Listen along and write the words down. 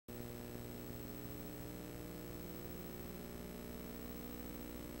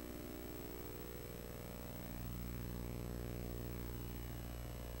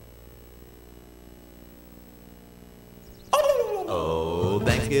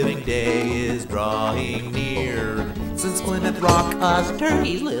Thanksgiving Day is drawing near. Since Plymouth Rock, us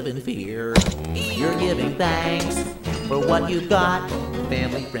turkeys live in fear. You're giving thanks for what you've got,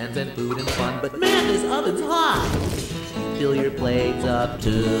 family, friends, and food and fun. But man, this oven's hot. You fill your plates up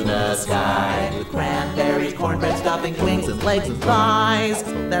to the sky with cranberries, cornbread, stuffing, wings, and legs and thighs.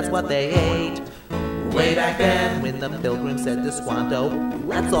 That's what they ate way back then, when the pilgrims said to Squanto,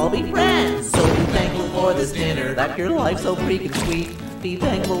 let's all be friends. So be thankful for this dinner, that your life's so freaking sweet. Be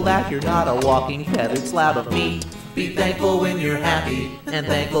thankful that you're not a walking feathered slab of meat. Be thankful when you're happy, and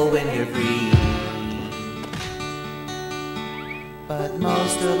thankful when you're free. But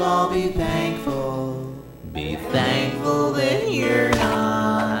most of all, be thankful. Be thankful that you're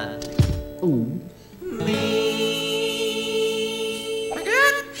not me.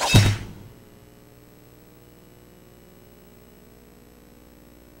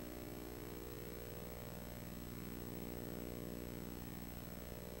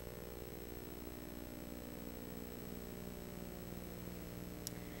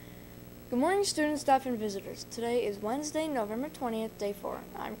 Good morning, students, staff, and visitors. Today is Wednesday, November 20th, day 4.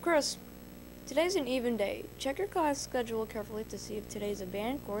 I'm Chris. Today's an even day. Check your class schedule carefully to see if today's a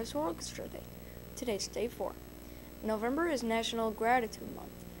band, chorus, or orchestra day. Today's day 4. November is National Gratitude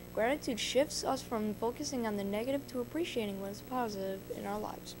Month. Gratitude shifts us from focusing on the negative to appreciating what is positive in our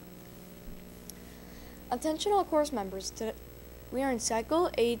lives. Attention all course members. We are in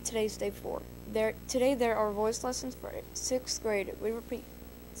Cycle 8, today's day 4. Today there are voice lessons for 6th grade. We repeat.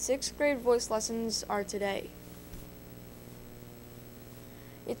 6th grade voice lessons are today.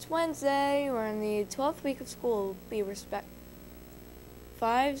 It's Wednesday. We're in the 12th week of school.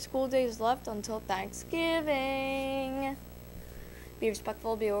 5 school days left until Thanksgiving. Be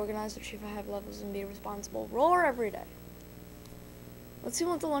respectful, be organized, achieve high levels, and be responsible. Roar every day. Let's see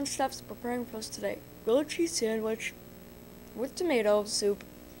what the lunch staff is preparing for us today. Grilled cheese sandwich with tomato soup,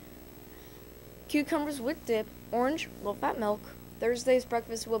 cucumbers with dip, orange, low-fat milk. Thursday's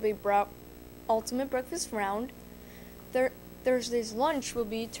breakfast will be ultimate breakfast round. Thursday's lunch will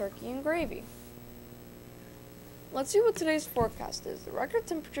be turkey and gravy. Let's see what today's forecast is. The record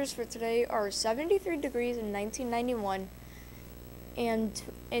temperatures for today are 73 degrees in 1991 and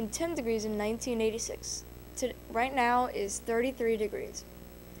 10 degrees in 1986. Right now is 33 degrees.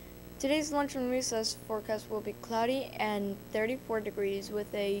 Today's lunch and recess forecast will be cloudy and 34 degrees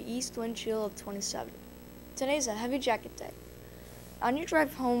with a east wind chill of 27. Today's a heavy jacket day. On your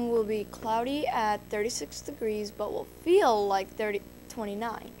drive home will be cloudy at 36 degrees, but will feel like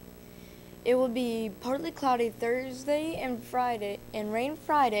 29. It will be partly cloudy Thursday and Friday, and rain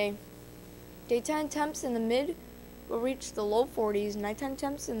Friday. Daytime temps in the mid will reach the low 40s, nighttime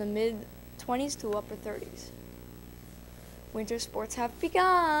temps in the mid 20s to upper 30s. Winter sports have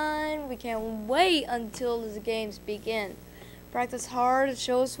begun. We can't wait until the games begin. Practice hard,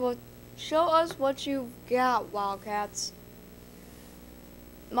 show us what you've got, Wildcats.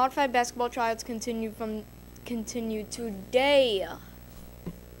 Modified basketball tryouts continue today.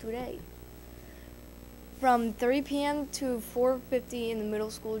 From 3 p.m. to 4:50 in the middle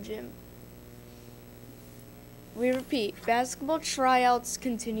school gym. We repeat, basketball tryouts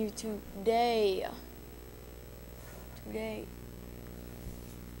continue today.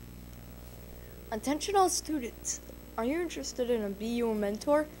 Attention all students. Are you interested in a BU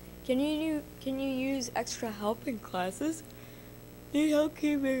mentor? Can you use extra help in classes? Need help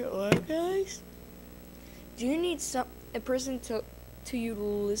keeping it organized? Do you need a person to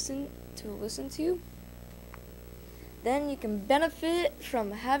listen to you? Then you can benefit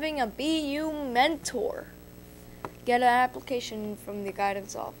from having a BU mentor. Get an application from the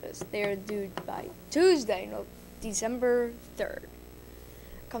guidance office. They are due by Tuesday, December 3rd.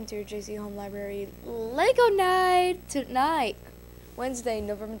 Come to your JC Home Library Lego night tonight, Wednesday,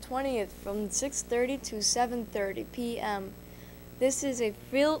 November 20th, from 6:30 to 7:30 p.m. This is a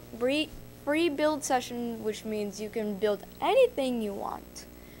free build session, which means you can build anything you want.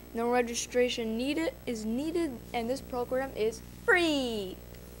 No registration is needed, and this program is free.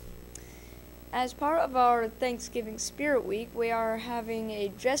 As part of our Thanksgiving Spirit Week, we are having a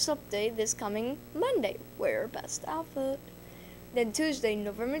dress-up day this coming Monday. Wear best outfit. Then Tuesday,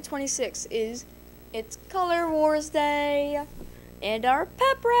 November 26th, it's Color Wars Day, and our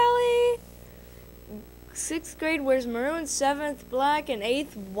pep rally. 6th grade wears maroon, 7th black, and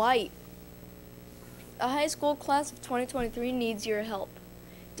 8th white. A high school class of 2023 needs your help.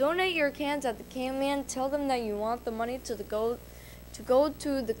 Donate your cans at the can man. Tell them that you want the money to go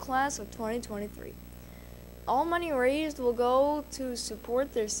to the class of 2023. All money raised will go to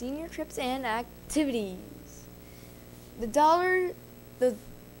support their senior trips and activities. The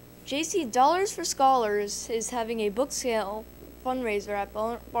JC Dollars for Scholars is having a book sale fundraiser at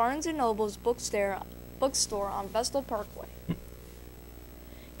Barnes & Noble's bookstore on Vestal Parkway.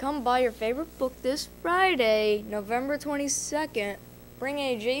 Come buy your favorite book this Friday, November 22nd. Bring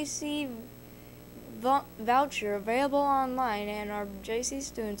a JC voucher available online, and our JC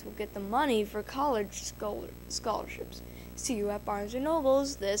students will get the money for college scholarships. See you at Barnes &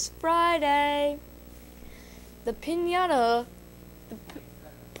 Noble's this Friday. The Pinata, the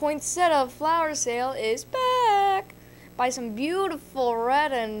poinsettia flower sale is back. Buy some beautiful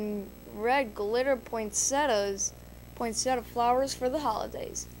red glitter poinsettia flowers for the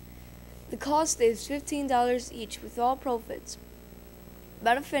holidays. The cost is $15 each with all profits,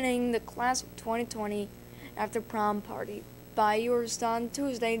 benefiting the class of 2020 after prom party. Buy yours on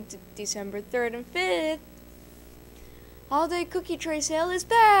Tuesday, December 3rd and 5th. Holiday cookie tray sale is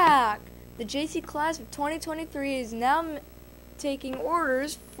back. The JC class of 2023 is now taking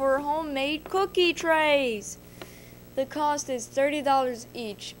orders for homemade cookie trays. The cost is $30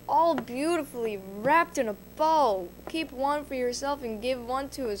 each, all beautifully wrapped in a bow. Keep one for yourself and give one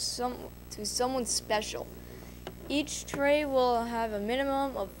to someone special. Each tray will have a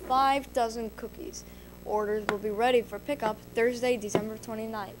minimum of 5 dozen cookies. Orders will be ready for pickup Thursday, December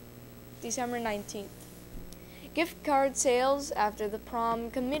 19th. Gift card sales after the prom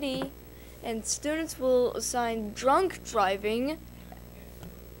committee and students will assign drunk driving,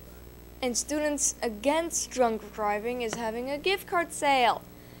 and Students Against Drunk Driving is having a gift card sale.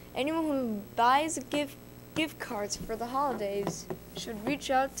 Anyone who buys gift cards for the holidays should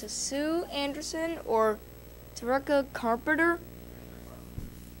reach out to Sue Anderson or Trisha Carpenter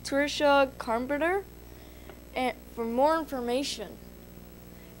and for more information.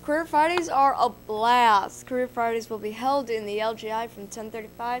 Career Fridays are a blast. Career Fridays will be held in the LGI from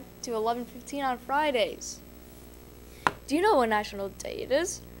 10:35 to 11:15 on Fridays. Do you know what National Day it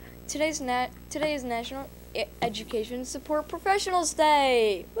is? Today is National Education Support Professionals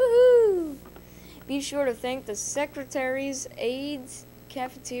Day. Woohoo! Be sure to thank the secretaries, aides,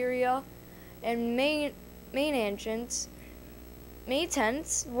 cafeteria, and maintenance,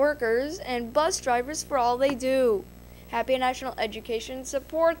 workers, and bus drivers for all they do. Happy National Education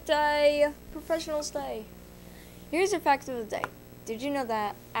Support Day, Professionals Day. Here's a fact of the day. Did you know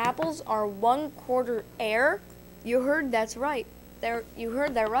that apples are 1/4 air? You heard that's right. You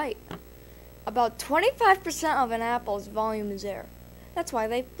heard that right. About 25% of an apple's volume is air. That's why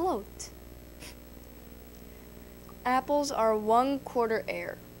they float. Apples are 1/4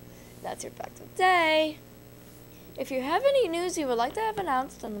 air. That's your fact of the day. If you have any news you would like to have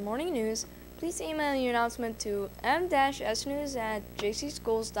announced on the morning news, please email your announcement to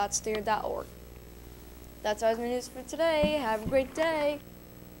m-snews@jcschools.steer.org. That's all the news for today. Have a great day.